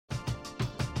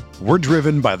We're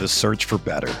driven by the search for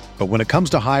better. But when it comes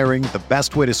to hiring, the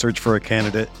best way to search for a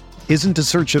candidate isn't to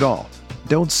search at all.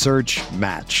 Don't search,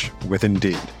 match with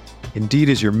Indeed. Indeed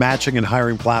is your matching and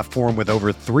hiring platform with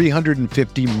over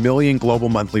 350 million global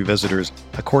monthly visitors,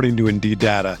 according to Indeed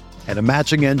data, and a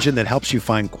matching engine that helps you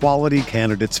find quality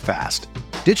candidates fast.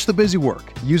 Ditch the busy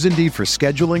work. Use Indeed for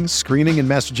scheduling, screening, and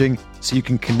messaging so you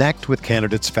can connect with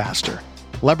candidates faster.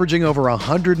 Leveraging over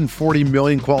 140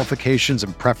 million qualifications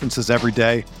and preferences every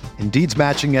day, Indeed's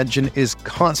matching engine is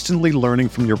constantly learning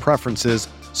from your preferences,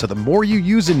 so the more you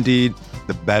use Indeed,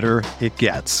 the better it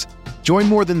gets. Join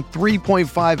more than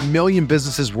 3.5 million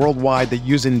businesses worldwide that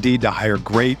use Indeed to hire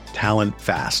great talent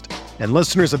fast. And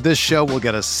listeners of this show will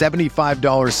get a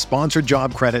 $75 sponsored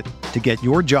job credit to get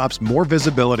your jobs more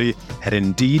visibility at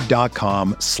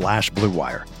Indeed.com/Blue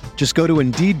Wire. Just go to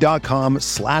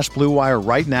Indeed.com/Blue Wire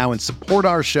right now and support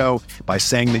our show by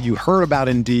saying that you heard about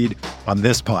Indeed on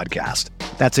this podcast.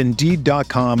 That's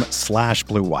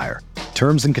Indeed.com/Blue Wire.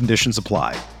 Terms and conditions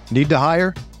apply. Need to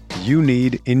hire? You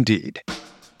need Indeed.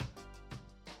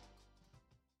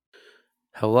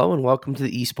 Hello and welcome to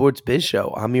the Esports Biz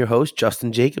Show. I'm your host,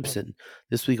 Justin Jacobson.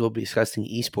 This week we'll be discussing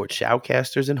esports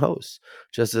shoutcasters and hosts.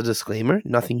 Just a disclaimer,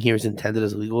 nothing here is intended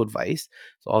as legal advice,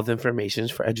 so all the information is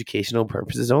for educational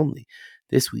purposes only.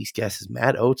 This week's guest is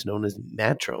Matt Oates, known as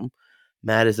Matrym.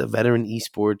 Matt is a veteran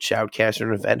esports shoutcaster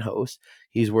and event host.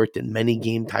 He's worked in many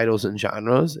game titles and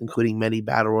genres, including many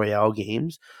battle royale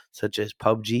games, such as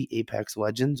PUBG, Apex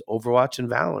Legends, Overwatch,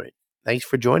 and Valorant. Thanks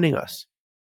for joining us.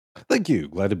 Thank you.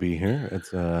 Glad to be here.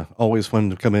 It's always fun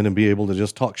to come in and be able to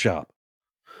just talk shop.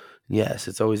 Yes,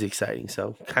 it's always exciting.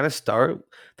 So tell us a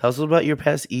little about your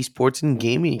past esports and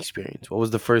gaming experience. What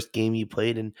was the first game you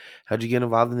played and how'd you get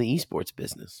involved in the esports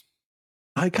business?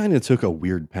 I kind of took a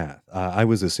weird path. I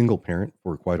was a single parent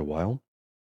for quite a while,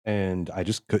 and I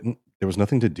just couldn't. There was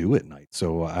nothing to do at night.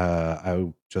 So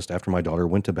I just after my daughter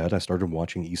went to bed, I started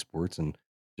watching esports and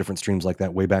different streams like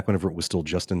that way back whenever it was still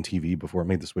Justin TV before it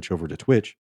made the switch over to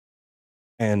Twitch.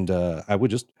 And I would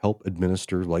just help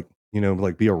administer, like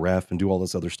be a ref and do all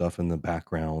this other stuff in the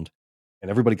background.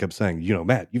 And everybody kept saying,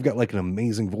 Matt, you've got like an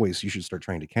amazing voice. You should start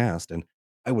trying to cast. And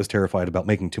I was terrified about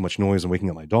making too much noise and waking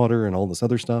up my daughter and all this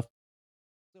other stuff.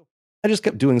 So I just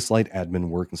kept doing slight admin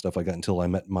work and stuff like that until I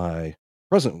met my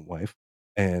present wife.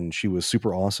 And she was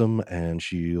super awesome. And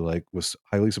she was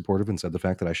highly supportive and said the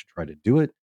fact that I should try to do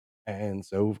it. And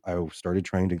so I started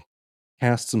trying to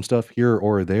cast some stuff here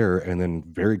or there, and then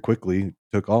very quickly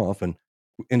took off and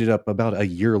ended up about a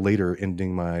year later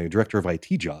ending my director of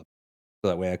IT job. So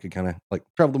that way I could kind of like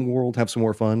travel the world, have some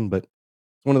more fun. But it's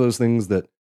one of those things that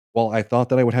while I thought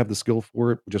that I would have the skill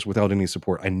for it, just without any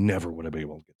support, I never would have been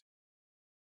able to get.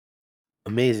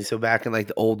 Amazing. So back in like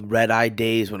the old Red Eye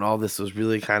days when all this was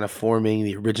really kind of forming,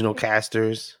 the original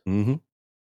casters. Mm-hmm.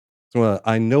 So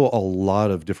I know a lot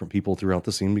of different people throughout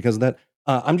the scene because of that.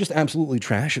 I'm just absolutely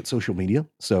trash at social media,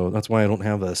 so that's why I don't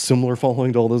have a similar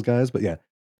following to all those guys. But yeah,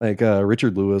 like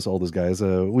Richard Lewis, all those guys,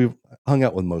 we've hung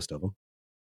out with most of them.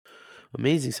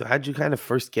 Amazing. So how'd you kind of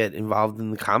first get involved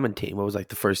in the commentating? What was like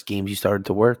the first games you started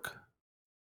to work?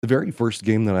 The very first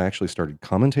game that I actually started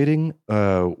commentating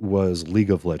was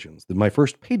League of Legends. My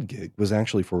first paid gig was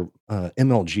actually for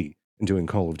MLG and doing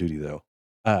Call of Duty, though.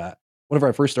 Whenever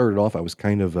I first started off, I was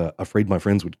kind of afraid my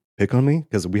friends would pick on me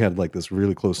because we had like this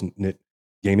really close knit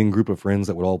gaming group of friends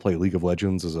that would all play League of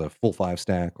Legends as a full 5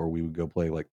 stack, or we would go play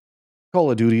like Call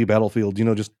of Duty, Battlefield,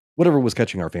 just whatever was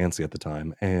catching our fancy at the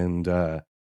time. And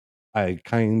I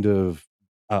kind of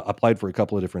applied for a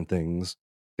couple of different things,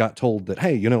 got told that,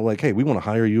 hey, hey, we want to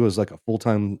hire you as like a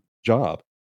full-time job.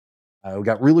 I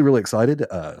got really, really excited,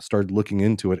 started looking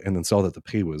into it, and then saw that the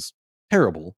pay was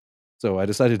terrible. So I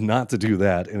decided not to do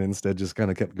that and instead just kind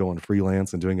of kept going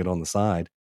freelance and doing it on the side.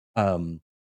 Um,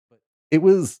 but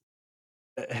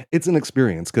it's an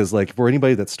experience because like for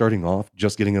anybody that's starting off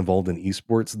just getting involved in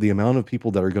esports, the amount of people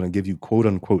that are going to give you quote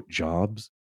unquote jobs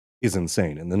is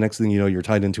insane. And the next thing you know, you're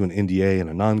tied into an NDA and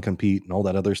a non-compete and all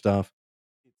that other stuff.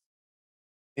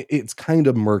 It's kind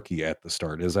of murky at the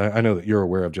start, as I know that you're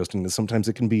aware of, Justin, that sometimes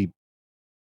it can be,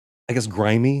 I guess,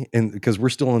 grimy, and because we're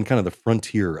still on kind of the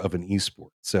frontier of an esport.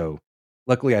 So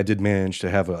luckily I did manage to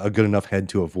have a good enough head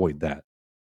to avoid that.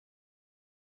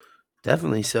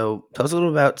 Definitely. So tell us a little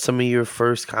about some of your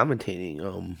first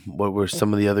commentating. What were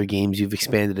some of the other games you've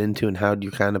expanded into and how did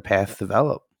your kind of path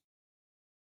develop?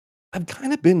 I've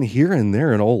kind of been here and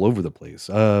there and all over the place.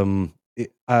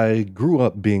 I grew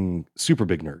up being super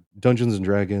big nerd, Dungeons and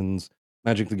Dragons,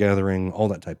 Magic the Gathering, all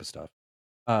that type of stuff.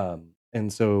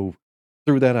 And so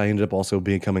through that, I ended up also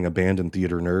becoming a band and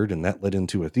theater nerd, and that led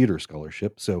into a theater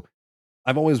scholarship. So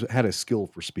I've always had a skill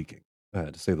for speaking,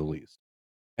 to say the least.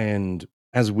 And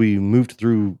as we moved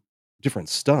through different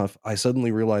stuff, I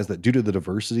suddenly realized that due to the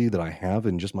diversity that I have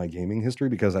in just my gaming history,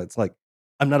 because it's like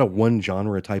I'm not a one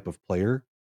genre type of player,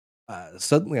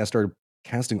 suddenly I started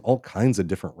casting all kinds of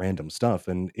different random stuff,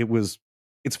 and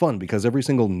it's fun because every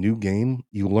single new game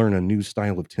you learn a new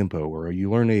style of tempo or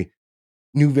you learn a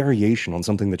new variation on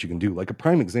something that you can do. Like a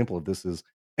prime example of this is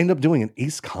I ended up doing an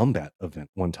Ace Combat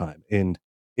event one time, and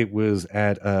it was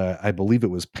at I believe it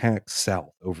was PAX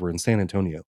South over in San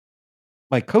Antonio.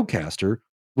 My co-caster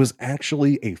was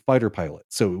actually a fighter pilot.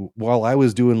 So while I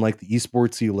was doing like the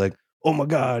esportsy, like, oh my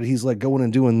God, he's like going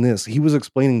and doing this, he was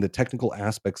explaining the technical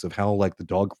aspects of how like the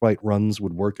dogfight runs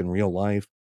would work in real life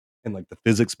and like the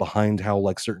physics behind how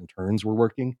like certain turns were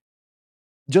working.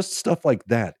 Just stuff like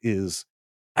that is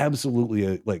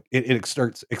absolutely it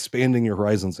starts expanding your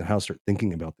horizons and how to start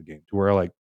thinking about the game to where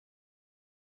like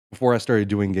before I started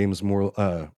doing games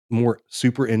more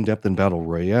super in-depth in battle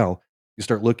royale, you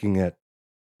start looking at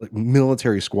like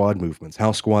military squad movements,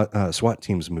 how SWAT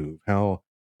teams move, how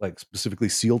like specifically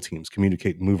SEAL teams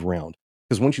communicate and move around.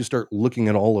 Because once you start looking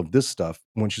at all of this stuff,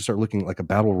 once you start looking at like a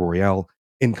battle royale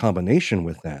in combination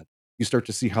with that, you start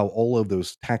to see how all of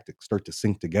those tactics start to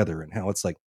sync together and how it's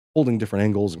like holding different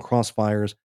angles and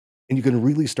crossfires. And you can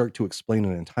really start to explain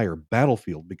an entire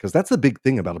battlefield because that's the big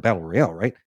thing about a battle royale,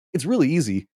 right? It's really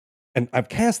easy. And I've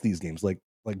cast these games like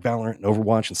Valorant and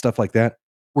Overwatch and stuff like that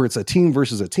where it's a team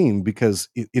versus a team because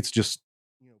it's just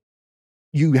you know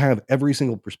you have every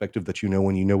single perspective that you know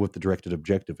when you know what the directed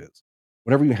objective is.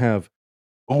 Whenever you have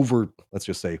over, let's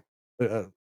just say, uh,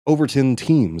 over 10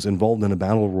 teams involved in a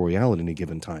battle royale at any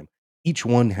given time, each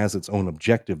one has its own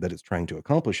objective that it's trying to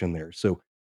accomplish in there. So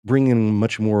bringing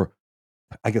much more,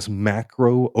 I guess,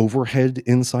 macro overhead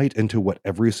insight into what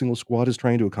every single squad is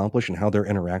trying to accomplish and how they're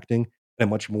interacting, and a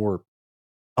much more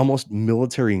almost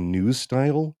military news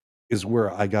style is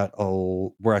where I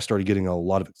started getting a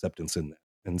lot of acceptance in that.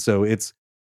 And so it's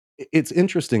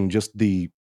interesting just the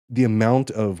amount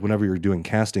of whenever you're doing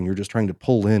casting, you're just trying to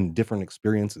pull in different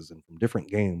experiences and from different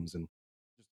games and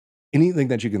anything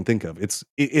that you can think of.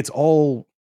 It's all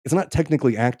it's not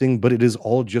technically acting, but it is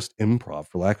all just improv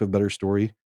for lack of a better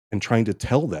story and trying to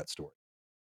tell that story.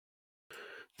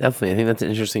 Definitely. I think that's an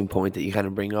interesting point that you kind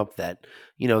of bring up that,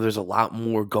 there's a lot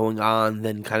more going on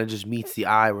than kind of just meets the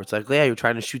eye where it's like, yeah, you're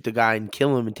trying to shoot the guy and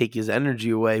kill him and take his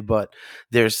energy away, but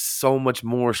there's so much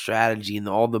more strategy in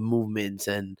all the movements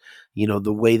and,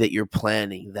 the way that you're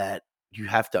planning that you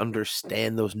have to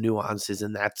understand those nuances.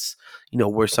 And that's,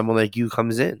 where someone like you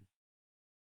comes in.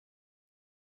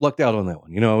 Lucked out on that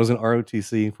one. I was in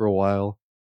ROTC for a while,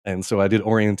 and so I did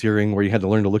orienteering where you had to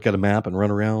learn to look at a map and run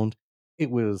around.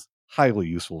 It was highly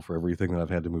useful for everything that I've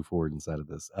had to move forward inside of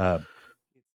this.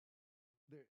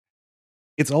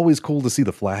 It's always cool to see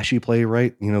the flashy play,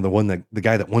 right? The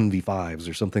guy that 1v5s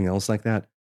or something else like that.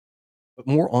 But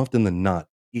more often than not,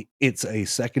 it's a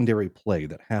secondary play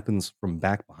that happens from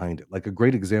back behind it. Like a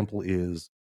great example is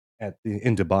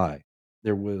in Dubai,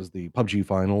 there was the PUBG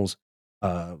finals.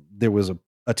 There was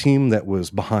a team that was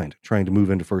behind trying to move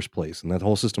into first place, and that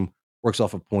whole system works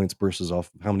off of points versus off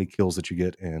of how many kills that you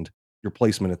get and your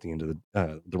placement at the end of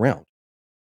the round.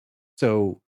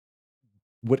 So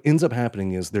what ends up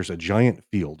happening is there's a giant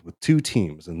field with two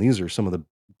teams, and these are some of the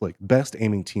like best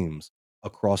aiming teams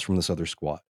across from this other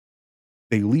squad.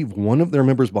 They leave one of their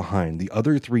members behind, the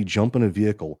other 3 jump in a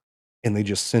vehicle, and they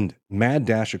just send mad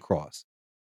dash across.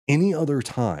 Any other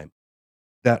time,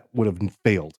 that would have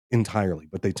failed entirely,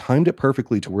 but they timed it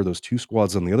perfectly to where those 2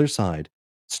 squads on the other side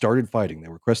started fighting. They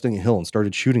were cresting a hill and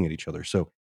started shooting at each other.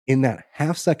 So, in that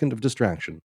half second of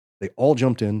distraction, they all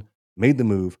jumped in, made the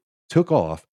move, took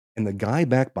off, and the guy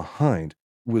back behind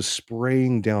was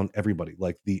spraying down everybody.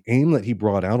 Like, the aim that he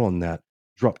brought out on that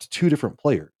dropped 2 different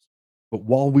players. But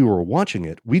while we were watching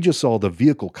it, we just saw the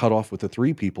vehicle cut off with the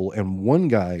 3 people and one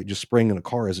guy just spraying in a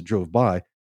car as it drove by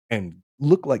and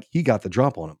looked like he got the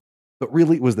drop on him. But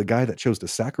really, it was the guy that chose to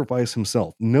sacrifice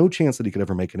himself. No chance that he could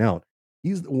ever make it out.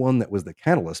 He's the one that was the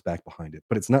catalyst back behind it.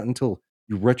 But it's not until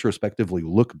you retrospectively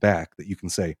look back that you can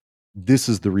say, this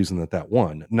is the reason that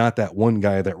won, not that one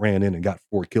guy that ran in and got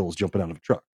 4 kills jumping out of a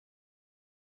truck.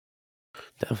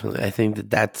 Definitely. I think that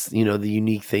that's, the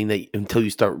unique thing that until you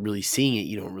start really seeing it,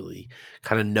 you don't really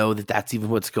kind of know that that's even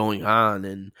what's going on.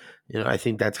 And, I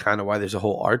think that's kind of why there's a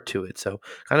whole art to it. So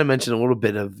kind of mentioned a little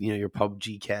bit of, your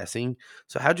PUBG casting.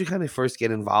 So how'd you kind of first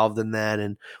get involved in that?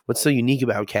 And what's so unique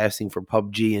about casting for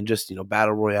PUBG and just,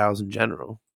 battle royales in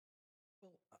general?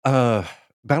 Uh,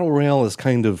 Battle Royale is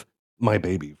kind of my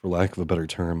baby, for lack of a better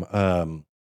term.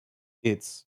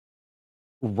 It's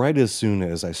right as soon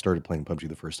as I started playing PUBG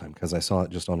the first time because I saw it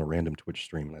just on a random Twitch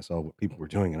stream and I saw what people were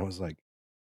doing and I was like,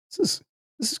 this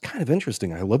is this is kind of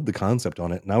interesting. I love the concept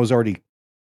on it. And I was already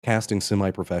casting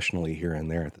semi-professionally here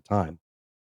and there at the time.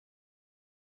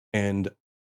 And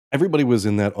everybody was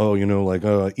in that, oh, like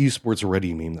esports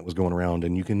ready meme that was going around,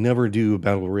 and you can never do a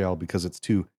battle royale because it's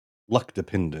too luck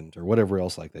dependent or whatever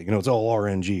else like that. It's all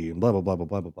RNG and blah blah blah blah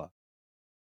blah blah blah.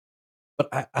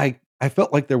 But I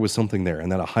felt like there was something there,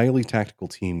 and that a highly tactical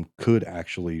team could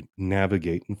actually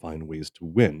navigate and find ways to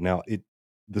win. Now,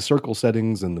 the circle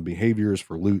settings and the behaviors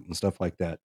for loot and stuff like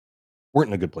that weren't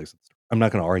in a good place at the start. I'm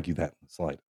not going to argue that in the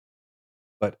slide.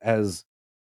 But as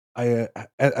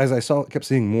I saw, kept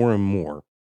seeing more and more,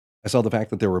 I saw the fact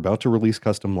that they were about to release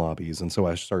custom lobbies, and so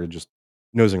I started just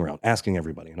nosing around, asking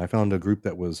everybody, and I found a group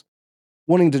that was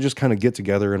wanting to just kind of get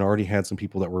together and already had some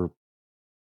people that were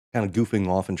kind of goofing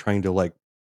off and trying to like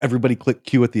everybody click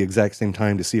Q at the exact same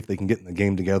time to see if they can get in the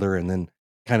game together and then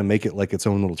kind of make it like its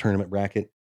own little tournament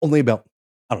bracket. Only about,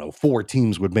 I don't know, 4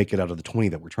 teams would make it out of the 20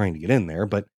 that were trying to get in there,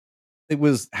 but it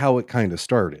was how it kind of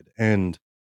started. And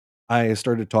I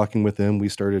started talking with them. We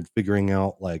started figuring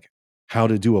out like how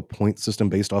to do a point system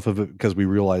based off of it because we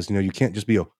realized, you can't just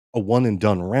be a one and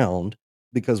done round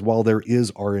because while there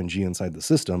is RNG inside the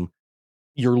system,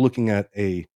 you're looking at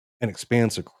an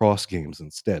expanse across games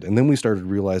instead. And then we started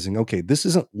realizing, okay, this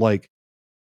isn't like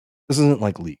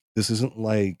League. This isn't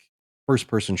like first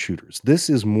person shooters. This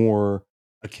is more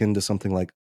akin to something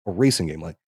like a racing game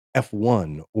like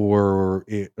F1 or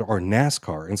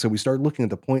NASCAR. And so we started looking at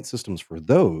the point systems for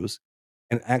those.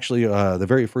 And actually, the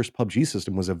very first PUBG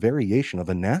system was a variation of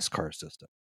a NASCAR system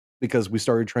because we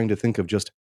started trying to think of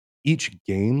just each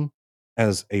game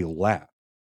as a lap.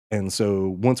 And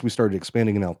so once we started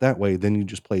expanding it out that way, then you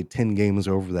just played 10 games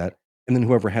over that. And then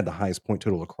whoever had the highest point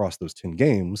total across those 10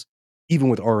 games, even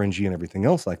with RNG and everything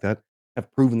else like that,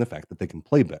 have proven the fact that they can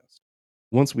play best.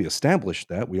 Once we established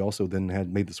that, we also then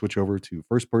had made the switch over to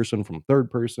first person from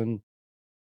third person,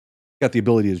 got the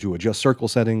ability to adjust circle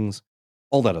settings,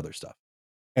 all that other stuff.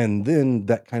 And then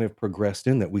that kind of progressed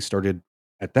in that we started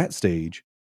at that stage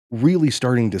really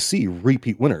starting to see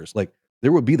repeat winners. Like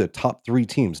there would be the top 3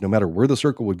 teams, no matter where the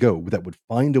circle would go, that would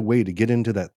find a way to get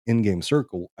into that in game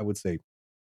circle. I would say,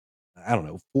 I don't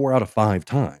know, 4 out of 5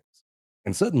 times.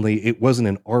 And suddenly it wasn't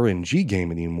an RNG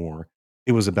game anymore.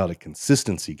 It was about a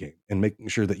consistency game and making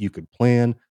sure that you could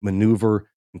plan, maneuver,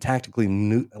 and tactically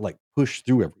like push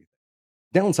through everything.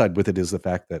 Downside with it is the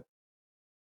fact that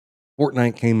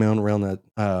Fortnite came out around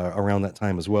that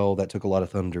time as well. That took a lot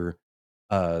of thunder.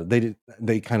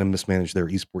 They kind of mismanaged their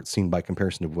esports scene by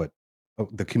comparison to what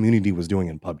the community was doing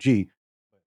in PUBG.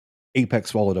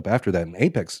 Apex followed up after that, and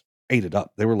Apex ate it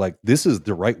up. They were like, "This is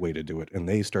the right way to do it," and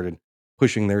they started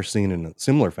pushing their scene in a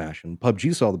similar fashion.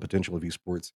 PUBG saw the potential of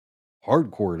esports,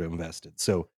 hardcore to invested.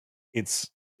 So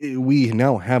we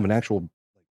now have an actual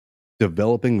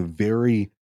developing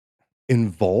very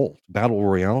involved battle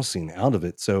royale scene out of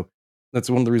it. So that's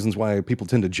one of the reasons why people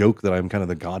tend to joke that I'm kind of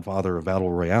the godfather of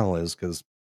battle royale is because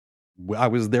I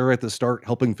was there at the start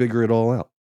helping figure it all out.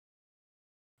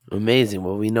 Amazing.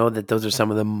 Well, we know that those are some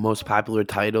of the most popular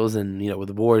titles, and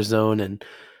with Warzone and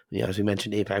as we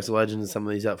mentioned, Apex Legends, some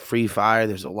of these Free Fire.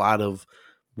 There's a lot of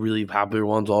really popular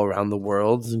ones all around the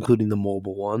world, including the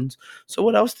mobile ones. So,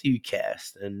 what else do you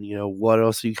cast, and what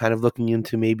else are you kind of looking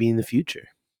into maybe in the future?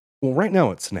 Well, right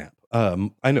now it's Snap.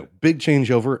 I know big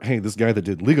changeover. Hey, this guy that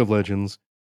did League of Legends,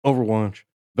 Overwatch,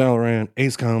 Valorant,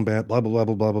 Ace Combat, blah blah blah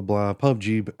blah blah blah blah,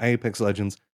 PUBG, Apex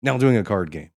Legends, now doing a card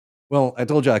game. Well, I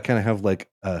told you I kind of have like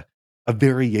a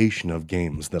variation of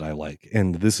games that I like,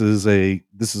 and this is a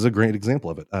great example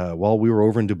of it. While we were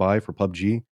over in Dubai for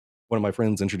PUBG, one of my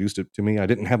friends introduced it to me. I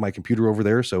didn't have my computer over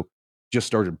there, so just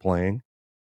started playing.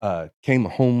 Came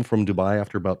home from Dubai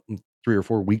after about 3 or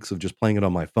 4 weeks of just playing it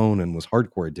on my phone and was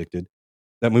hardcore addicted.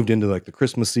 That moved into like the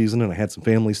Christmas season, and I had some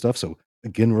family stuff, so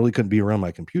again, really couldn't be around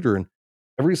my computer. And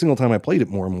every single time I played it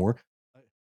more and more,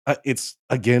 it's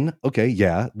again okay,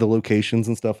 yeah, the locations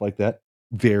and stuff like that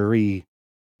very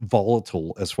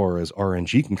volatile as far as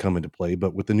RNG can come into play.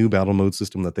 But with the new battle mode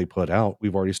system that they put out,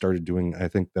 we've already started doing. I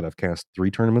think that I've cast 3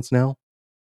 tournaments now,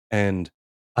 and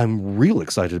I'm real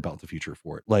excited about the future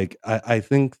for it. Like, I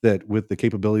think that with the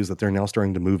capabilities that they're now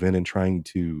starting to move in and trying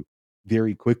to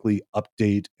very quickly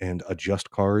update and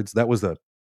adjust cards, that was the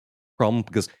problem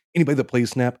because anybody that plays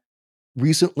Snap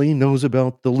recently knows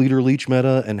about the leader leech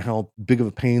meta and how big of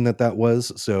a pain that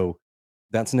was. So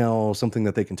that's now something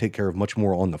that they can take care of much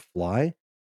more on the fly.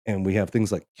 And we have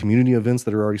things like community events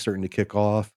that are already starting to kick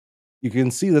off. You can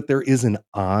see that there is an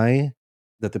eye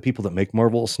that the people that make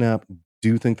Marvel Snap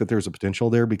do think that there's a potential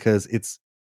there because it's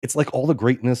like all the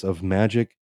greatness of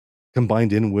Magic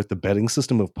combined in with the betting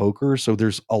system of poker. So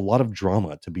there's a lot of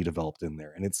drama to be developed in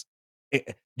there, and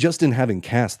just in having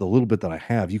cast the little bit that I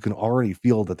have, you can already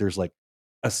feel that there's like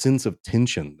a sense of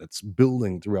tension that's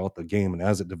building throughout the game, and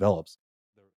as it develops,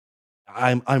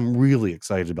 I'm really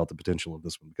excited about the potential of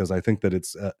this one because I think that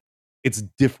it's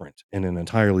different in an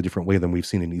entirely different way than we've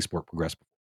seen an esport progress before.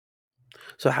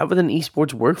 So how would an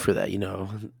esports work for that?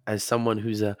 As someone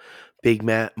who's a big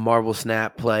Marvel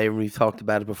Snap player, and we've talked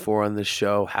about it before on this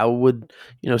show, how would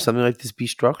something like this be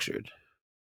structured?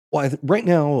 Well, right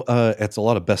now, it's a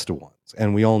lot of best of ones,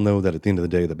 and we all know that at the end of the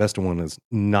day, the best of one is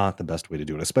not the best way to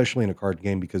do it, especially in a card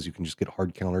game because you can just get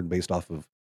hard countered based off of.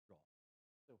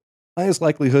 Highest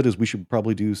likelihood is we should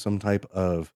probably do some type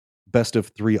of best of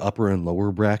three upper and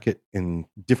lower bracket in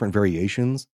different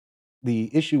variations. The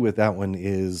issue with that one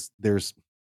is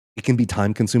it can be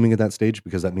time consuming at that stage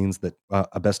because that means that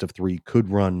a best of three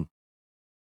could run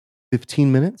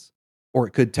 15 minutes, or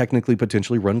it could technically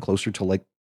potentially run closer to like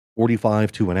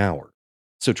 45 to an hour.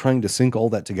 So trying to sync all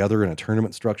that together in a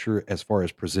tournament structure as far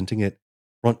as presenting it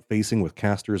front facing with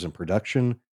casters and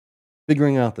production,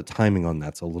 figuring out the timing on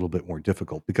that's a little bit more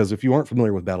difficult because if you aren't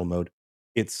familiar with battle mode,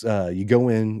 it's you go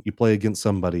in, you play against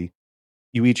somebody,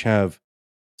 you each have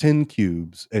 10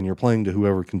 cubes and you're playing to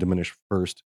whoever can diminish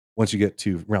first. Once you get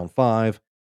to round 5,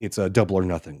 it's a double or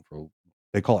nothing for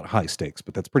they call it high stakes,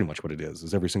 but that's pretty much what it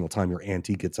is every single time your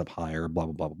ante gets up higher, blah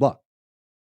blah blah blah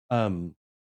blah.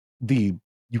 The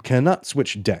you cannot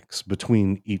switch decks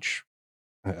between each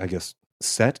I guess,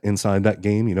 set inside that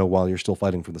game, while you're still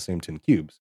fighting for the same 10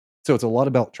 cubes. So it's a lot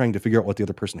about trying to figure out what the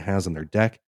other person has in their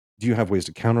deck. Do you have ways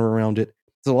to counter around it?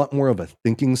 It's a lot more of a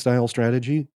thinking style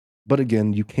strategy. But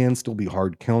again, you can still be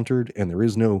hard countered, and there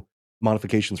is no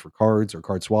modifications for cards or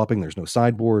card swapping. There's no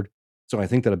sideboard. So I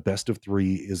think that a best of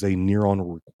three is a near on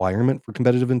requirement for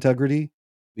competitive integrity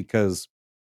because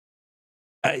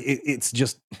it's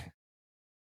just,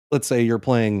 let's say you're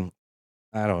playing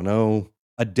I don't know,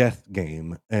 a death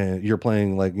game, and you're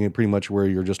playing like pretty much where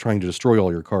you're just trying to destroy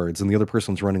all your cards, and the other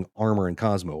person's running armor and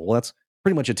Cosmo. Well, that's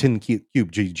pretty much a 10 cube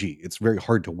GG. It's very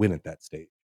hard to win at that stage.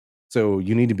 So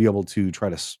you need to be able to try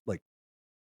to like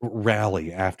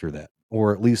rally after that,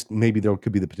 or at least maybe there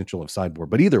could be the potential of sideboard.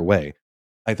 But either way,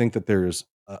 I think that there's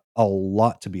a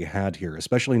lot to be had here,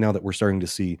 especially now that we're starting to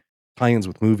see tie-ins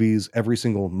with movies. Every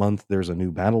single month, there's a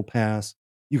new battle pass.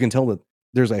 You can tell that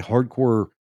there's a hardcore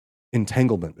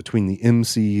entanglement between the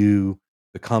MCU,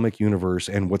 the comic universe,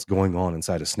 and what's going on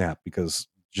inside of Snap because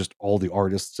just all the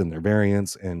artists and their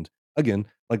variants. And again,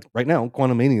 like right now,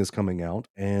 Quantumania is coming out,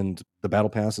 and the Battle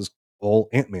Pass is all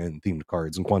Ant-Man themed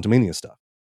cards and Quantumania stuff.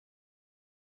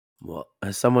 Well,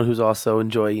 as someone who's also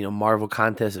enjoyed, Marvel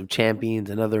Contest of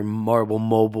Champions, another Marvel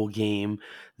mobile game,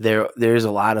 there's a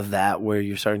lot of that where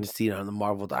you're starting to see it on the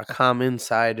Marvel.com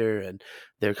Insider, and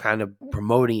they're kind of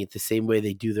promoting it the same way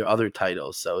they do their other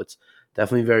titles. So it's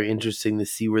definitely very interesting to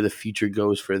see where the future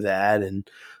goes for that, and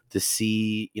to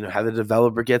see how the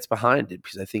developer gets behind it.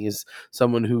 Because I think as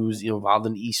someone who's involved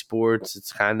in esports,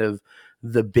 it's kind of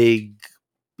the big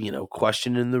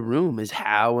question in the room is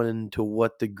how and to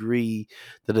what degree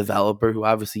the developer, who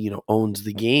obviously owns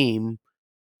the game,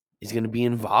 is going to be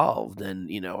involved. And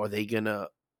are they going to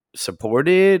support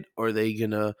it, or are they going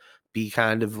to be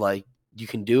kind of like, you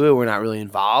can do it, we're not really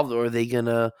involved, or are they going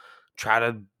to try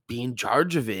to be in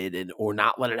charge of it and or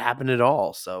not let it happen at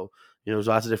all? So there's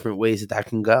lots of different ways that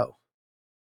can go.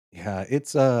 Yeah,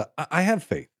 it's I have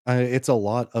faith. It's a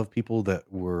lot of people that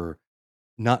were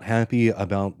not happy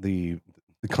about the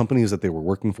companies that they were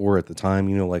working for at the time.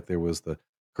 Like there was the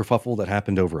kerfuffle that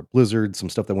happened over at Blizzard, some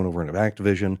stuff that went over into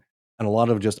Activision, and a lot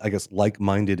of just, I guess,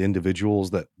 like-minded individuals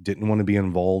that didn't want to be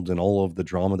involved in all of the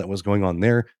drama that was going on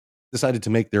there, decided to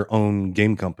make their own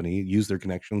game company, use their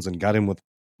connections, and got in with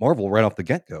Marvel right off the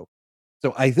get-go.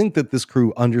 So I think that this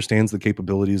crew understands the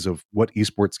capabilities of what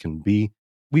esports can be.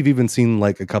 We've even seen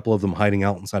like a couple of them hiding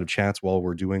out inside of chats while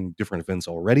we're doing different events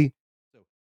already. So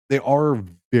they are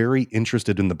very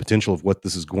interested in the potential of what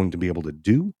this is going to be able to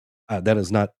do. That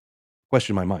is not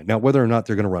question in my mind. Now, whether or not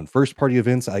they're going to run first party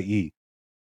events, i.e.,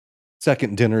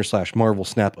 second dinner slash Marvel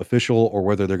Snap official, or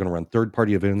whether they're going to run third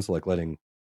party events like letting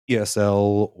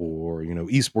ESL or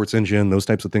Esports Engine, those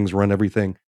types of things run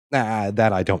everything.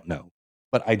 That I don't know.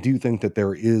 But I do think that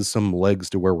there is some legs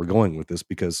to where we're going with this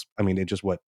because I mean, it just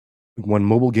won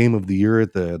mobile game of the year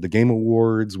at the Game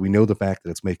Awards. We know the fact that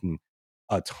it's making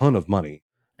a ton of money.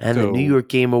 And the New So York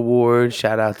Game Awards,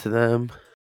 shout out to them.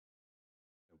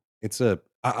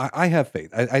 I have faith.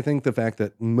 I think the fact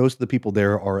that most of the people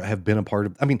there have been a part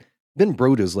of. I mean, Ben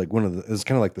Broda is like is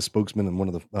kind of like the spokesman and one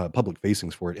of the public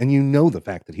facings for it, and the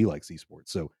fact that he likes esports.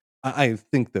 So I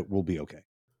think that we'll be okay.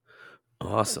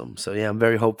 Awesome. So yeah, I'm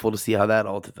very hopeful to see how that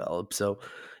all develops. So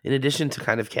in addition to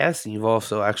kind of casting, you've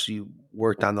also actually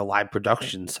worked on the live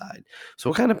production side. So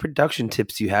what kind of production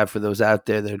tips do you have for those out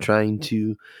there that are trying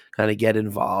to kind of get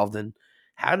involved? And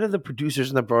how do the producers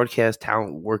and the broadcast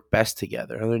talent work best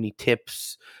together? Are there any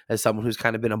tips as someone who's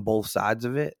kind of been on both sides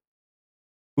of it?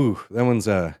 Ooh, that one's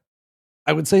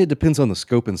I would say it depends on the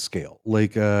scope and scale.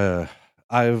 Like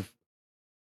I've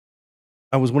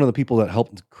I was one of the people that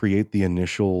helped create the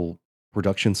initial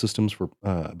production systems for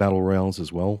battle royales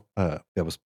as well. That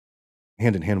was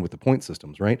hand in hand with the point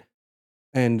systems, right?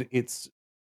 And it's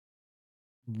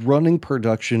running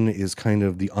production is kind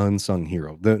of the unsung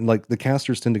hero. The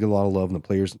casters tend to get a lot of love and the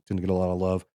players tend to get a lot of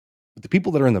love. But the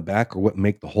people that are in the back are what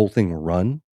make the whole thing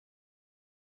run.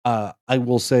 I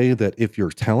will say that if you're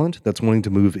talent that's wanting to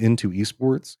move into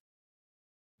esports,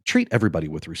 treat everybody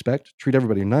with respect, treat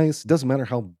everybody nice. It doesn't matter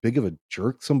how big of a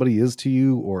jerk somebody is to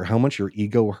you or how much your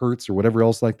ego hurts or whatever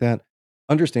else like that.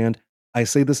 Understand, I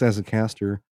say this as a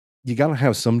caster, you got to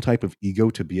have some type of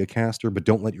ego to be a caster, but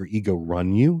don't let your ego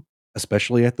run you,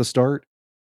 especially at the start.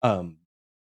 Um,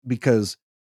 because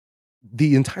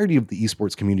the entirety of the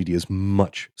esports community is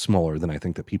much smaller than I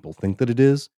think that people think that it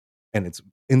is. And it's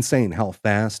insane how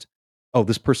fast, oh,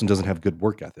 this person doesn't have good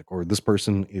work ethic, or this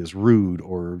person is rude,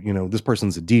 or, this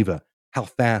person's a diva, how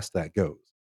fast that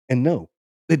goes. And no,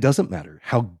 it doesn't matter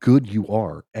how good you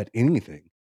are at anything.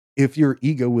 If your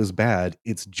ego is bad,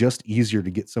 it's just easier to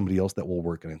get somebody else that will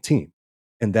work in a team.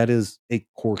 And that is a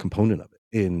core component of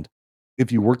it. And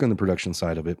if you work on the production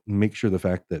side of it, make sure the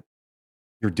fact that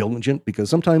you're diligent because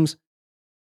sometimes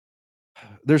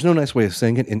there's no nice way of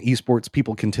saying it. In esports,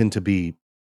 people can tend to be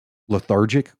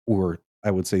lethargic or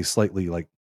I would say slightly like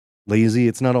lazy.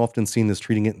 It's not often seen as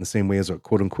treating it in the same way as a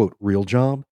quote unquote real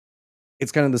job.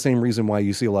 It's kind of the same reason why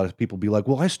you see a lot of people be like,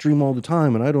 well, I stream all the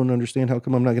time and I don't understand how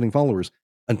come I'm not getting followers.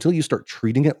 Until you start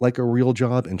treating it like a real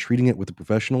job and treating it with the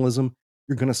professionalism,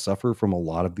 you're going to suffer from a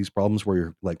lot of these problems where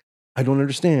you're like, I don't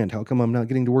understand. How come I'm not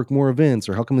getting to work more events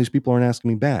or how come these people aren't asking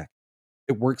me back?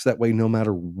 It works that way no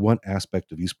matter what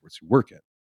aspect of esports you work in.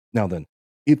 Now then,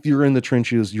 if you're in the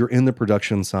trenches, you're in the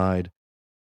production side,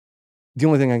 the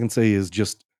only thing I can say is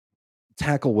just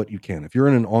tackle what you can. If you're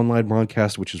in an online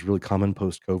broadcast, which is really common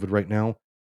post COVID right now,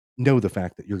 know the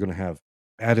fact that you're going to have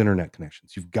bad internet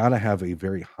connections. You've got to have a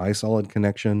very high solid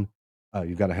connection.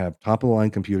 You've got to have top of the line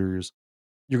computers.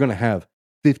 You're going to have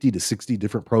 50 to 60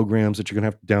 different programs that you're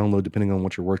going to have to download depending on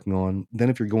what you're working on. Then,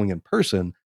 if you're going in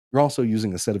person, you're also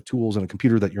using a set of tools and a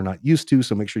computer that you're not used to.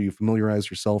 So, make sure you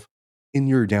familiarize yourself in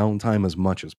your downtime as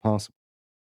much as possible.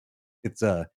 It's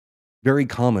very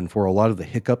common for a lot of the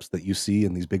hiccups that you see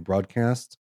in these big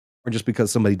broadcasts are just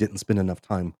because somebody didn't spend enough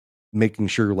time making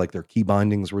sure like their key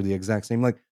bindings were the exact same.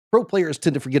 Like pro players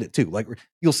tend to forget it too. Like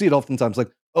you'll see it oftentimes like,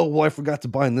 oh, well, I forgot to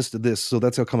bind this to this. So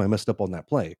that's how come I messed up on that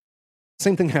play.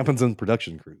 Same thing happens in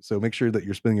production crews. So make sure that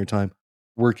you're spending your time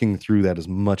working through that as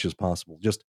much as possible.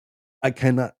 Just, I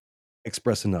cannot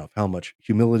express enough how much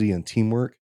humility and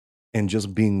teamwork and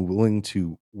just being willing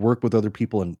to work with other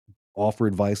people and offer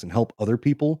advice and help other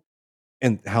people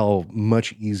and how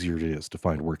much easier it is to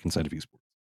find work inside of esports.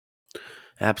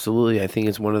 Absolutely. I think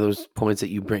it's one of those points that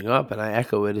you bring up, and I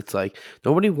echo it. It's like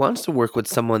nobody wants to work with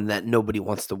someone that nobody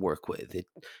wants to work with.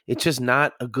 It's just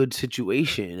not a good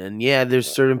situation. And yeah, there's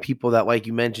certain people that, like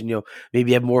you mentioned,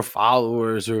 maybe have more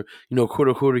followers or, quote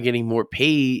unquote, are getting more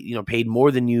paid, paid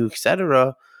more than you,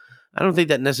 etc. I don't think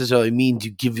that necessarily means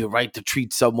you give the right to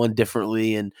treat someone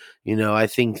differently. And, I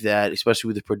think that especially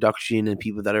with the production and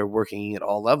people that are working at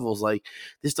all levels, like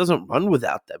this doesn't run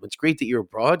without them. It's great that you're a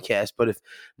broadcast, but if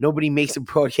nobody makes the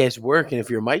broadcast work and if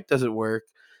your mic doesn't work,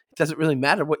 it doesn't really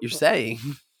matter what you're saying.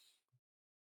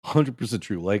 100%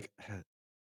 true. Like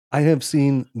I have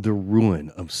seen the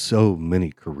ruin of so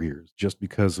many careers just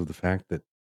because of the fact that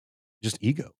just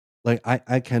ego. Like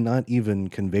I cannot even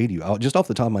convey to you. Just off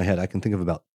the top of my head, I can think of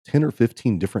about 10 or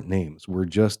 15 different names where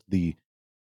just the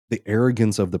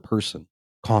arrogance of the person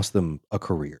cost them a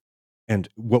career. And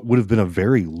what would have been a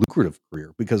very lucrative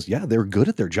career because yeah, they're good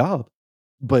at their job.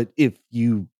 But if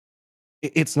you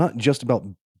it's not just about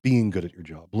being good at your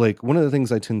job. Like one of the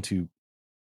things I tend to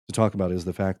talk about is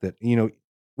the fact that,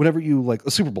 whenever you like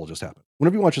a Super Bowl just happened.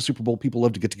 Whenever you watch a Super Bowl, people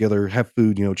love to get together, have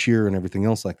food, cheer and everything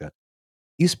else like that.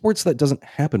 Esports, that doesn't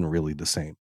happen really the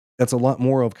same. That's a lot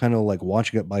more of kind of like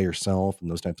watching it by yourself and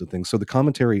those types of things. So the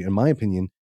commentary, in my opinion,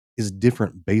 is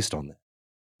different based on that.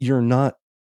 You're not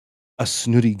a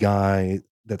snooty guy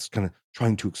that's kind of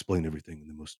trying to explain everything in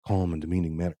the most calm and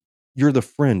demeaning manner. You're the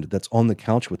friend that's on the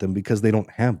couch with them because they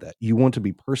don't have that. You want to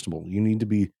be personable.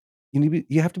 You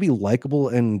have to be likable.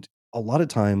 And a lot of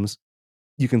times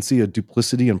you can see a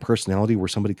duplicity and personality where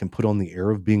somebody can put on the air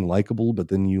of being likable, but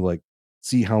then you like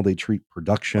see how they treat Oh,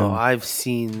 production. I've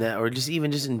seen that, or just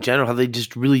even just in general, how they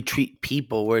just really treat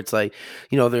people. Where it's like,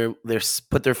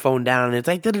 put their phone down, and it's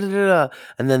like da da da da,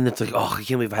 and then it's like, oh, I can't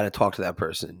believe I had to talk to that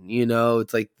person.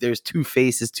 It's like there's two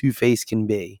faces, two face can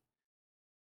be.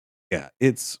 Yeah,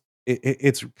 it's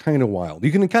kind of wild.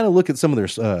 You can kind of look at some of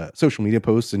their social media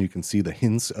posts, and you can see the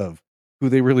hints of who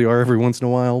they really are every once in a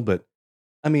while. But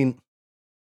I mean,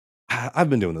 I've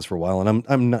been doing this for a while, and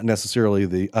I'm not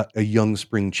necessarily a young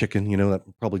spring chicken. That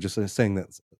probably just saying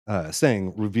that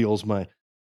saying reveals my,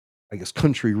 I guess,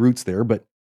 country roots there. But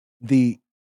the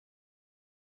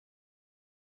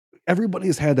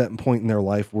everybody's had that point in their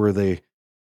life where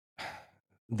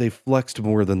they flexed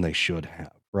more than they should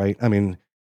have, right? I mean,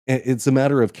 it's a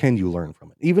matter of, can you learn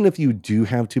from it? Even if you do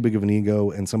have too big of an ego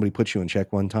and somebody puts you in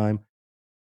check one time,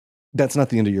 that's not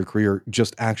the end of your career.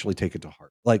 Just actually take it to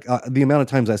heart. Like, the amount of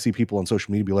times I see people on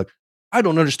social media be like, I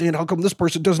don't understand how come this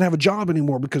person doesn't have a job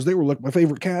anymore because they were like my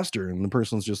favorite caster. And the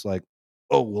person's just like,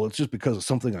 oh, well, it's just because of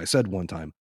something I said one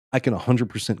time. I can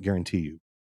 100% guarantee you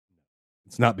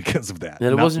it's not because of that.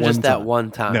 And it Not wasn't just one that time.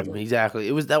 one time. Never. Exactly.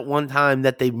 It was that one time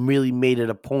that they really made it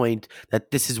a point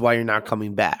that this is why you're not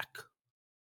coming back.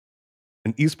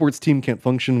 An esports team can't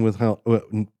function with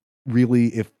really,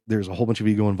 if there's a whole bunch of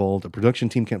ego involved. A production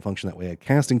team can't function that way. A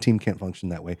casting team can't function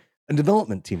that way. A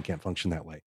development team can't function that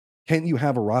way. Can you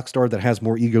have a rock star that has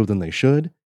more ego than they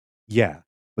should? Yeah.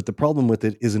 But the problem with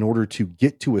it is, in order to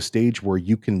get to a stage where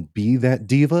you can be that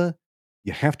diva,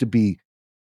 you have to be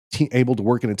able to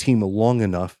work in a team long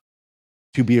enough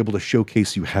to be able to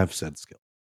showcase you have said skill.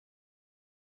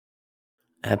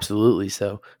 Absolutely.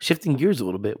 So, shifting gears a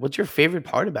little bit, what's your favorite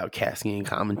part about casting and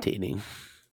commentating?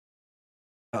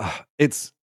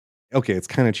 It's okay. It's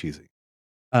kind of cheesy.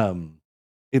 Um,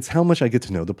 it's how much I get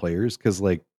to know the players, because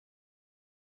like,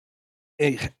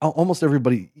 almost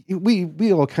everybody,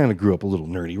 we all kind of grew up a little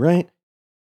nerdy, right?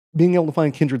 Being able to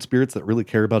find kindred spirits that really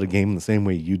care about a game in the same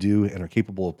way you do and are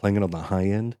capable of playing it on the high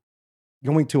end,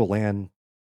 going to a LAN,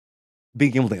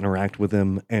 being able to interact with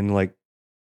them, and like,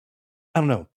 I don't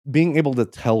know, being able to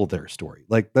tell their story.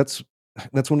 Like, that's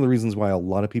one of the reasons why a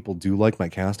lot of people do like my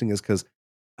casting, is because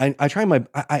I try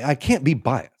I can't be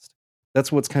biased.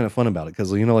 That's what's kind of fun about it,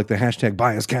 because like the hashtag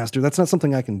bias caster, that's not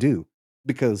something I can do,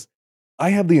 because I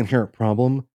have the inherent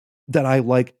problem that I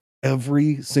like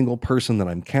every single person that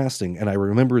I'm casting, and I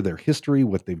remember their history,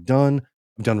 what they've done.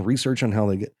 I've done research on how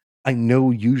they get. I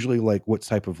know usually like what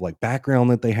type of like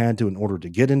background that they had to in order to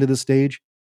get into the stage.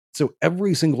 So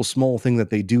every single small thing that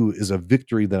they do is a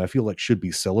victory that I feel like should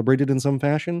be celebrated in some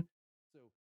fashion.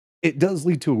 It does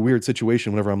lead to a weird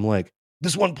situation whenever I'm like,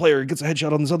 this one player gets a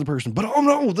headshot on this other person, but oh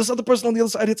no, this other person on the other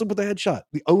side hits him with a headshot.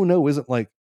 The oh no isn't like,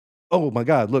 oh my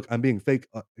God, look, I'm being fake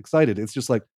excited. It's just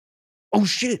like, oh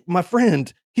shit, my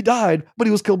friend, he died, but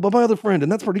he was killed by my other friend,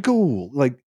 and that's pretty cool.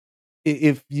 Like,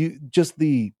 if you just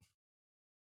the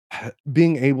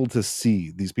being able to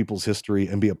see these people's history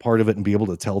and be a part of it and be able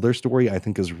to tell their story, I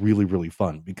think is really, really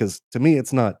fun, because to me,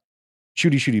 it's not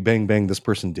shooty, shooty, bang, bang, this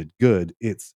person did good.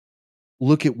 It's,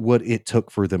 look at what it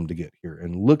took for them to get here,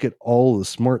 and look at all the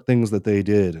smart things that they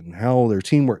did and how their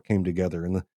teamwork came together,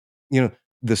 and you know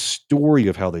the story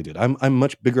of how they did. I'm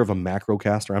much bigger of a macro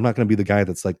caster. I'm not going to be the guy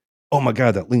that's like, oh my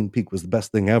God, that lean peak was the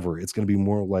best thing ever. It's going to be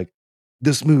more like,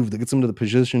 this move that gets them to the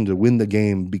position to win the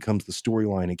game becomes the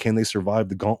storyline, and can they survive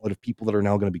the gauntlet of people that are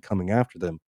now going to be coming after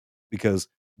them because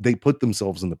they put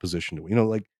themselves in the position to,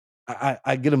 like,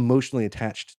 I get emotionally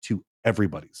attached to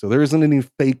everybody. So there isn't any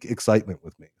fake excitement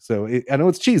with me. So I know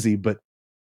it's cheesy, but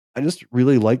I just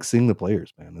really like seeing the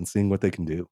players, man, and seeing what they can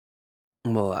do.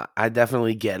 Well, I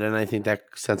definitely get it. And I think that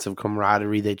sense of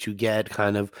camaraderie that you get,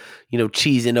 kind of,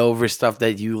 cheesing over stuff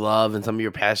that you love and something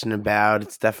you're passionate about,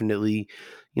 it's definitely,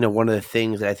 one of the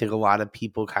things that I think a lot of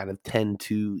people kind of tend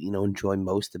to, enjoy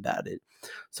most about it.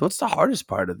 So what's the hardest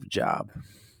part of the job?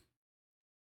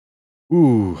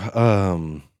 Ooh,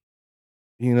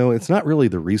 it's not really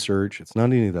the research. It's not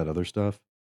any of that other stuff.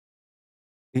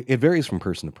 It varies from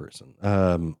person to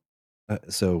person.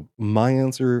 So my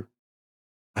answer,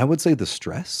 I would say the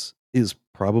stress is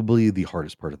probably the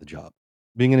hardest part of the job.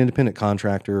 Being an independent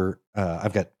contractor,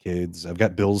 I've got kids, I've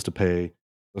got bills to pay,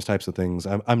 those types of things.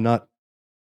 I'm not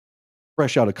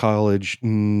fresh out of college,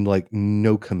 like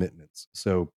no commitments.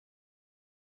 So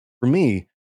for me,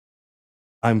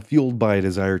 I'm fueled by a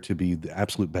desire to be the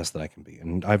absolute best that I can be.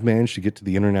 And I've managed to get to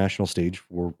the international stage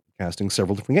for casting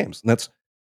several different games. And that's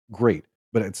great,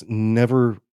 but I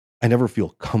never feel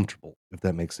comfortable, if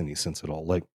that makes any sense at all.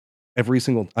 Like, every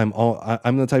single I'm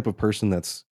the type of person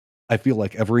that's, I feel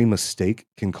like every mistake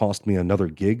can cost me another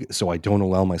gig, so I don't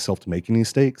allow myself to make any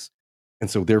mistakes. And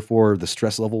so therefore the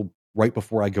stress level right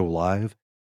before I go live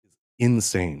is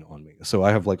insane on me. So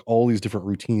I have like all these different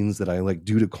routines that I like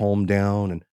do to calm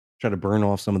down and try to burn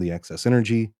off some of the excess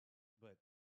energy. But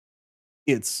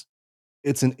it's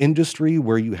it's an industry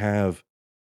where you have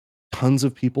tons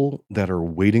of people that are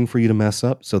waiting for you to mess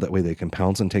up so that way they can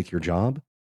pounce and take your job,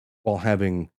 while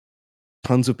having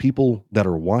tons of people that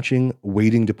are watching,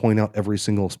 waiting to point out every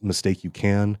single mistake you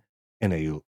can, and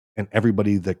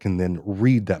everybody that can then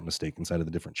read that mistake inside of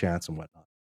the different chats and whatnot.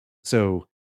 So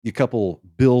you couple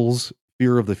bills,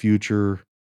 fear of the future,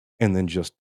 and then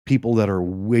just people that are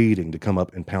waiting to come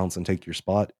up and pounce and take your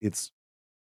spot. It's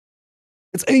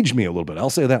aged me a little bit. I'll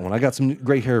say that one. I got some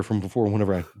gray hair from before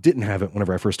whenever I didn't have it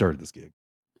whenever I first started this gig.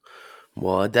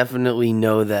 Well, I definitely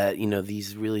know that,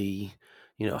 these really,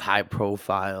 high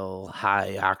profile,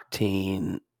 high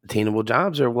octane, attainable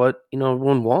jobs are what,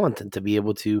 everyone wants, and to be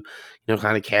able to,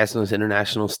 kind of cast on this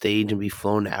international stage and be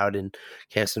flown out and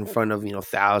cast in front of,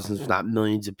 thousands, if not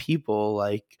millions of people.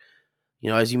 Like,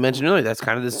 as you mentioned earlier, that's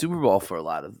kind of the Super Bowl for a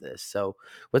lot of this. So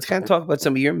let's kind of talk about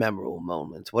some of your memorable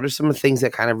moments. What are some of the things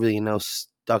that kind of really,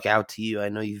 stuck out to you? I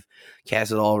know you've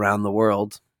casted all around the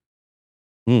world.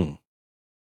 Hmm.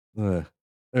 Uh,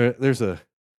 there's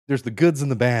there's the goods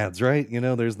and the bads, right?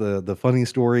 There's the funny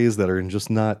stories that are just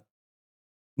not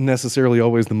necessarily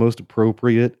always the most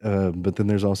appropriate, but then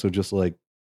there's also just like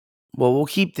Well, we'll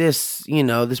keep this,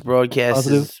 this broadcast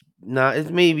positive. is not, it's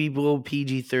maybe below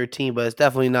PG-13, but it's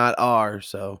definitely not R.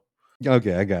 So,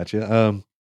 Okay, I got you.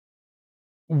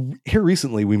 Here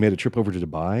recently, we made a trip over to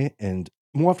Dubai, and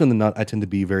more often than not, I tend to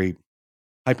be very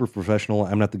hyper professional.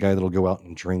 I'm not the guy that'll go out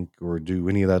and drink or do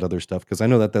any of that other stuff because I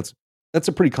know that that's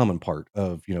a pretty common part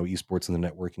of esports and the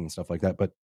networking and stuff like that.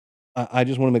 But I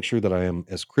just want to make sure that I am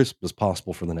as crisp as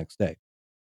possible for the next day.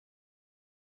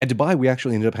 At Dubai, we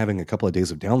actually ended up having a couple of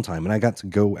days of downtime, and I got to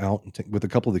go out and with a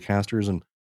couple of the casters, and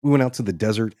we went out to the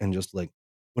desert and just like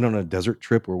went on a desert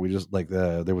trip where we just like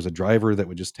there was a driver that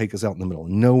would just take us out in the middle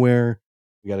of nowhere.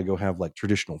 We got to go have like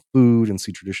traditional food and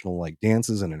see traditional like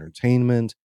dances and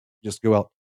entertainment. Just go out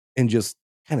and just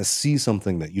kind of see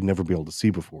something that you'd never be able to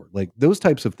see before. Like those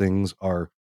types of things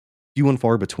are few and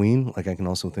far between. Like I can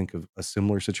also think of a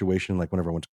similar situation, like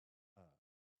whenever I went to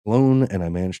Cologne and I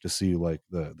managed to see like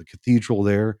the cathedral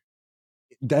there.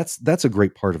 That's a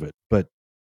great part of it, but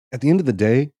at the end of the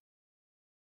day,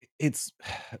 it's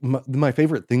my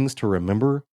favorite things to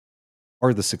remember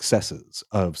are the successes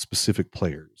of specific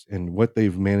players and what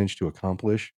they've managed to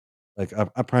accomplish. Like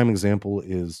a prime example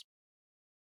is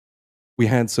we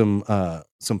had some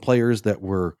players that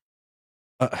were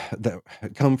that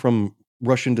come from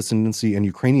Russian descendancy and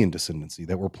Ukrainian descendancy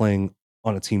that were playing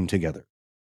on a team together.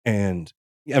 And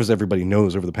as everybody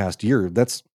knows, over the past year,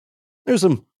 there's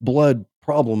some blood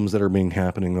problems that are being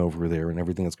happening over there and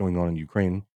everything that's going on in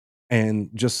Ukraine. And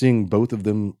just seeing both of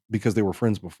them because they were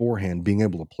friends beforehand, being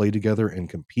able to play together and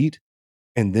compete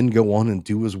and then go on and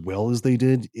do as well as they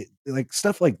did, like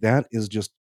stuff like that is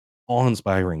just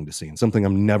awe-inspiring to see and something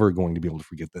I'm never going to be able to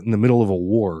forget. That in the middle of a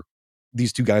war,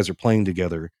 these two guys are playing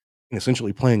together and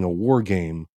essentially playing a war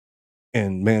game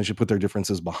and manage to put their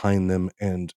differences behind them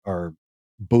and are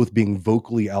both being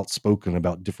vocally outspoken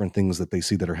about different things that they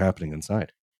see that are happening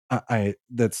inside. I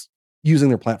that's using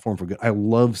their platform for good. I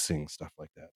love seeing stuff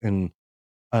like that. And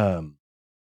um,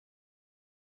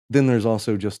 then there's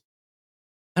also just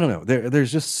I don't know.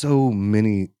 There's just so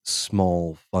many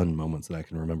small fun moments that I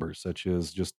can remember, such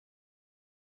as just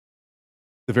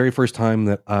the very first time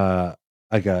that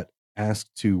I got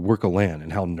asked to work a LAN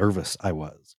and how nervous I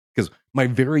was because my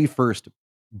very first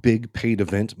big paid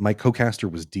event, my co-caster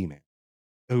was D-Man.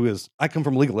 Who is I come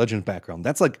from League of Legends background.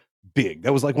 That's, like, big.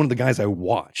 That was, like, one of the guys I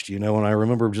watched, and I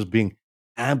remember just being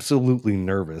absolutely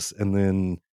nervous, and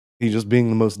then he just being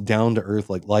the most down to earth,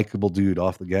 like, likable dude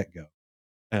off the get-go.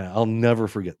 I'll never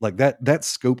forget. Like, that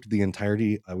scoped the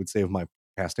entirety, I would say, of my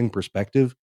casting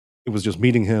perspective. It was just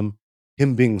meeting him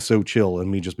being so chill, and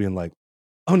me just being like,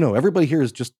 "Oh, no, everybody here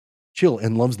is just chill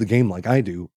and loves the game like I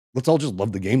do. Let's all just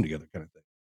love the game together," kinda thing.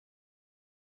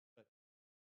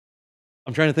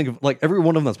 I'm trying to think of, like, every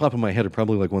one of them that's popping in my head are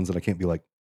probably, like, ones that I can't be like,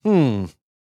 "Hmm."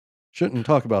 Shouldn't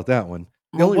talk about that one.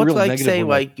 The well, only what's real like, negative say,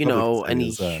 one I like, probably could say any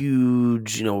is,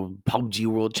 huge, PUBG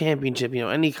World Championship,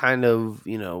 any kind of,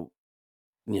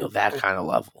 that kind of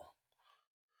level.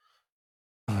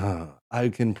 I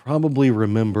can probably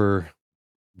remember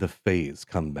the FaZe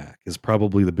comeback is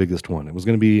probably the biggest one. It was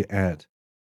gonna be at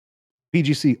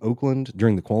PGC Oakland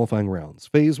during the qualifying rounds.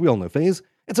 FaZe, we all know FaZe,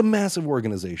 it's a massive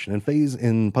organization, and FaZe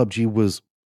in PUBG was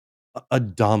a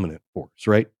dominant force,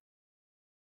 right?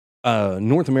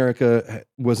 North America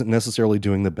wasn't necessarily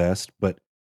doing the best, but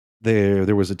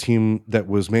there was a team that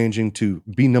was managing to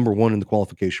be number 1 in the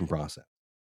qualification process.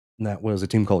 And that was a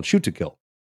team called Shoot to Kill.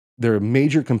 Their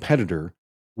major competitor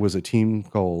was a team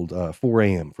called 4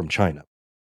 a.m. from China.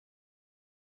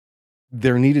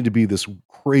 There needed to be this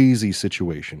crazy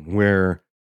situation where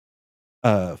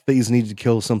FaZe needed to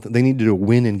kill something. They needed to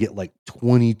win and get like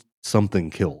 20 something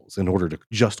kills in order to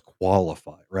just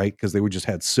qualify, right? Because they would just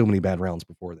had so many bad rounds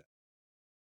before that.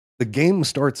 The game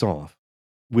starts off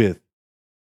with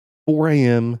 4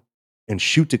 a.m. and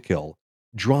Shoot to Kill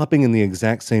dropping in the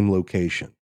exact same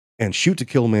location. And Shoot to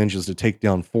Kill manages to take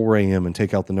down 4 a.m. and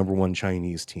take out the number one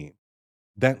Chinese team.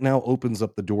 That now opens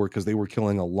up the door because they were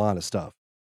killing a lot of stuff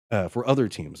for other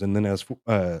teams. And then as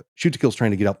Shoot to Kill's trying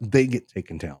to get out, they get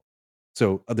taken down.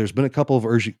 So there's been a couple of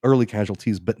early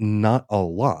casualties, but not a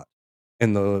lot.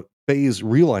 And the FaZe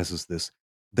realizes this.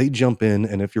 They jump in,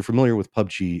 and if you're familiar with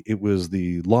PUBG, it was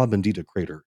the La Bendita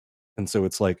crater. And so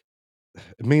it's like,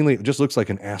 mainly, it just looks like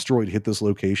an asteroid hit this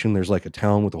location. There's like a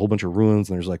town with a whole bunch of ruins,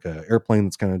 and there's like an airplane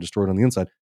that's kind of destroyed on the inside.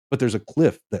 But there's a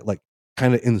cliff that like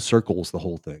kind of encircles the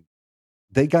whole thing.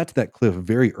 They got to that cliff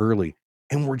very early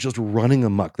and were just running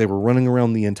amok. They were running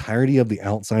around the entirety of the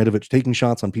outside of it, taking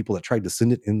shots on people that tried to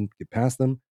send it in, get past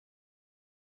them.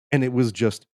 And it was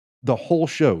just the whole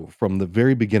show from the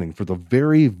very beginning for the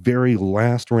very, very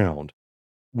last round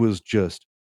was just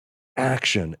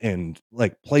action and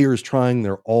like players trying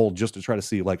their all just to try to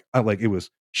see like it was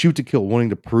Shoot to Kill wanting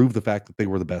to prove the fact that they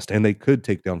were the best and they could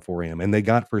take down 4 a.m. and they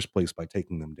got first place by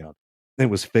taking them down. And it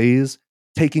was FaZe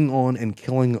taking on and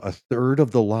killing a third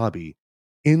of the lobby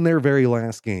in their very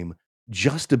last game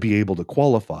just to be able to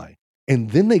qualify. And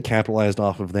then they capitalized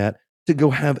off of that to go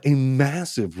have a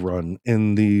massive run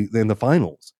in the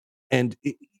finals. And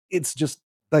it's just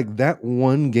like that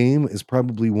one game is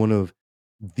probably one of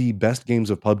the best games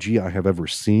of PUBG I have ever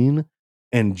seen.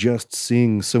 And just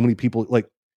seeing so many people like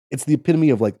it's the epitome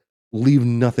of like leave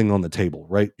nothing on the table,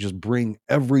 right? Just bring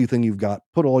everything you've got,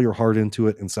 put all your heart into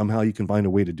it, and somehow you can find a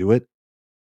way to do it.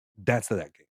 That's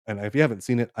that game. And if you haven't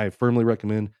seen it, I firmly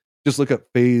recommend just look up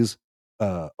FaZe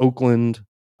Oakland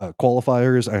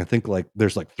qualifiers. And I think like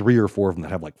there's like 3 or 4 of them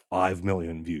that have like 5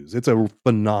 million views. It's a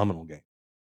phenomenal game.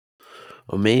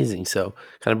 Amazing. So,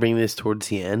 kind of bringing this towards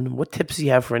the end, what tips do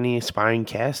you have for any aspiring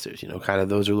casters? Kind of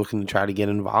those who are looking to try to get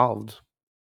involved.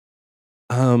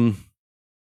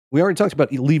 We already talked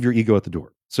about leave your ego at the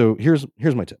door. So here's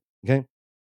my tip. Okay,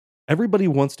 everybody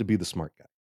wants to be the smart guy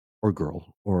or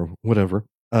girl or whatever.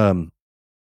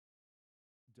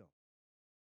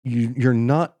 You're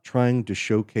not trying to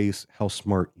showcase how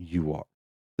smart you are.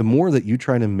 The more that you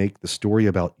try to make the story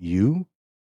about you,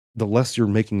 the less you're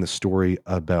making the story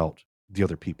about the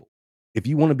other people. If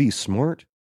you want to be smart,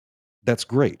 that's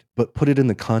great, but put it in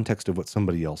the context of what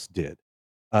somebody else did.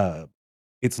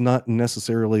 It's not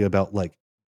necessarily about like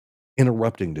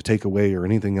interrupting to take away or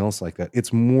anything else like that.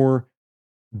 It's more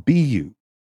be you,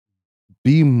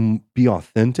 be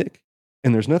authentic.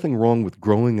 And there's nothing wrong with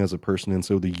growing as a person. And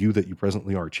so the you that you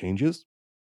presently are changes.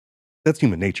 That's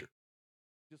human nature.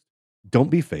 Just don't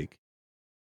be fake.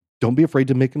 Don't be afraid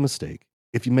to make a mistake.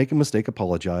 If you make a mistake,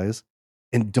 apologize.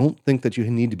 And don't think that you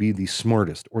need to be the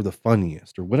smartest or the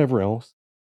funniest or whatever else.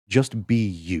 Just be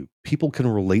you. People can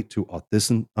relate to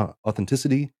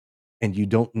authenticity, and you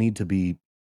don't need to be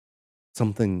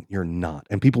something you're not.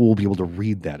 And people will be able to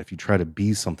read that if you try to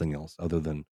be something else other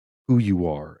than who you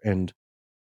are. And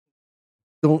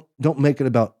don't make it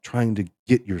about trying to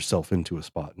get yourself into a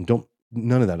spot, and don't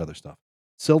none of that other stuff.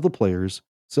 Sell the players,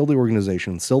 sell the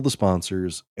organization, sell the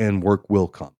sponsors, and work will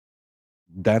come.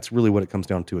 That's really what it comes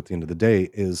down to at the end of the day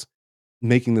is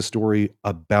making the story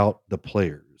about the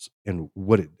players and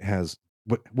what it has,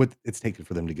 what it's taken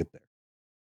for them to get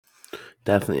there.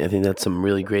 Definitely. I think that's some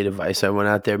really great advice. I went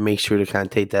out there, make sure to kind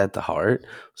of take that to heart.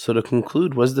 So to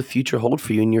conclude, what does the future hold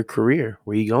for you in your career?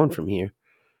 Where are you going from here?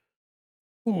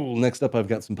 Ooh, next up, I've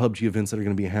got some PUBG events that are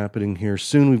going to be happening here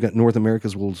soon. We've got North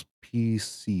America's World's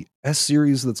PCS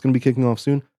series that's going to be kicking off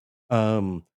soon.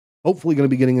 Hopefully going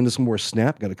to be getting into some more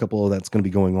Snap. Got a couple of that's going to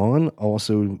be going on.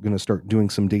 Also going to start doing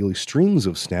some daily streams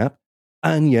of Snap.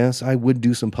 And yes, I would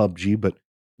do some PUBG, but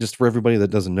just for everybody that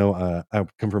doesn't know, I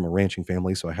come from a ranching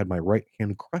family, so I had my right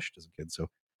hand crushed as a kid. So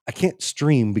I can't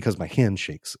stream because my hand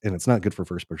shakes, and it's not good for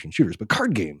first-person shooters. But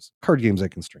card games I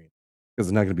can stream because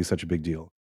it's not going to be such a big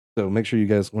deal. So make sure you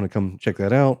guys want to come check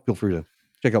that out. Feel free to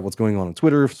check out what's going on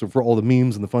Twitter so for all the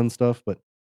memes and the fun stuff. But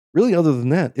really, other than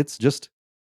that, it's just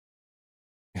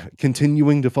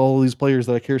continuing to follow these players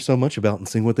that I care so much about and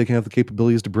seeing what they can have the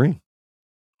capabilities to bring.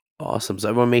 Awesome. So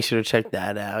everyone make sure to check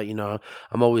that out.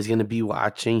 I'm always going to be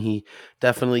watching. He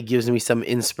definitely gives me some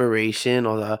inspiration,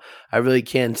 although I really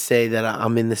can't say that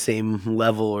I'm in the same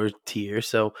level or tier.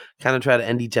 So kind of try to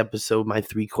end each episode with my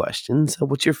 3 questions. So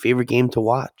what's your favorite game to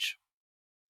watch?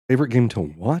 Favorite game to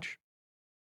watch?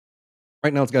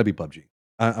 Right now, it's got to be PUBG.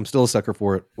 I'm still a sucker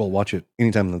for it. We'll watch it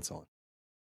anytime that's on.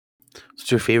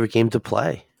 What's your favorite game to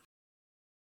play?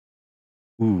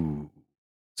 Ooh.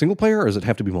 Single player, or does it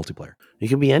have to be multiplayer? It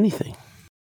could be anything.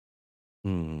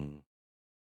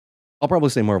 I'll probably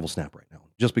say Marvel Snap right now,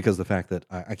 just because of the fact that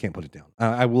I can't put it down.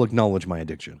 I will acknowledge my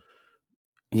addiction.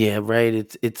 Yeah,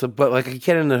 right. But like I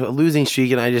get in a losing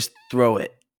streak and I just throw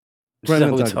it.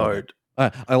 So it's hard.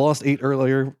 I lost 8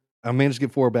 earlier. I managed to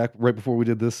get 4 back right before we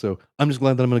did this, so I'm just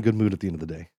glad that I'm in a good mood at the end of the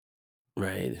day.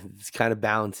 Right. It's kind of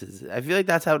balances. I feel like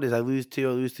that's how it is. I lose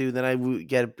 2, then I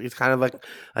get, it's kind of like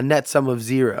a net sum of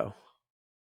 0.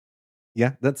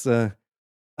 Yeah, that's I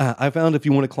found if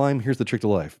you want to climb, here's the trick to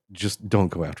life. Just don't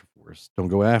go after 4s. Don't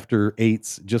go after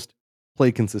 8s. Just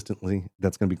play consistently.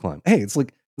 That's going to be climb. Hey, it's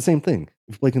like the same thing.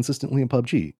 If you play consistently in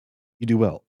PUBG, you do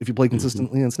well. If you play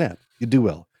consistently in Snap, you do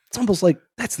well. It's almost like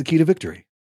that's the key to victory.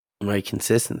 Right,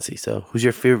 consistency. So who's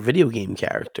your favorite video game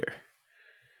character?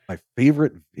 My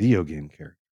favorite video game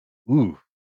character. Ooh.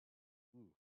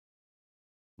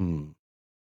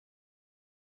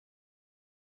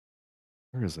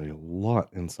 There is a lot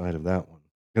inside of that one.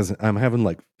 Because I'm having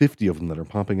like 50 of them that are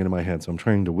popping into my head. So I'm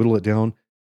trying to whittle it down.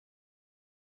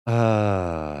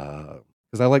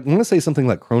 Because I want to say something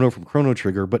like Chrono from Chrono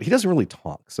Trigger, but he doesn't really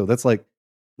talk. So that's like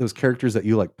those characters that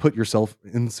you like put yourself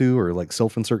into, or like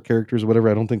self-insert characters or whatever.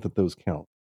 I don't think that those count.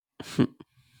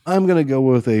 I'm going to go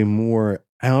with a more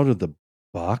out of the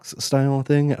box style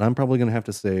thing. And I'm probably going to have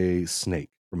to say Snake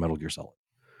from Metal Gear Solid.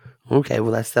 Okay,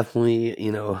 well, that's definitely,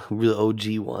 real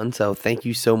OG one. So thank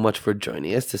you so much for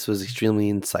joining us. This was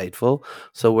extremely insightful.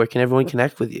 So where can everyone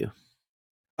connect with you?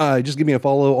 Just give me a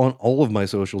follow on all of my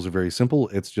socials. Are very simple.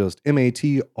 It's just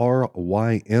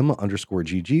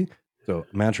MATRYM_GG. So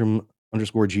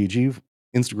Matrym_GG,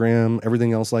 Instagram,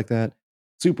 everything else like that.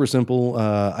 Super simple.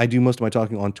 I do most of my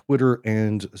talking on Twitter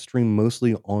and stream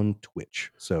mostly on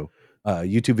Twitch. So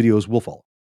YouTube videos will follow.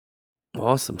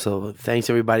 Awesome. So thanks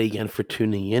everybody again for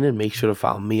tuning in, and make sure to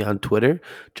follow me on Twitter,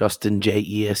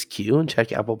 JustinJESQ, and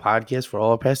check Apple Podcasts for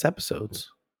all our past episodes.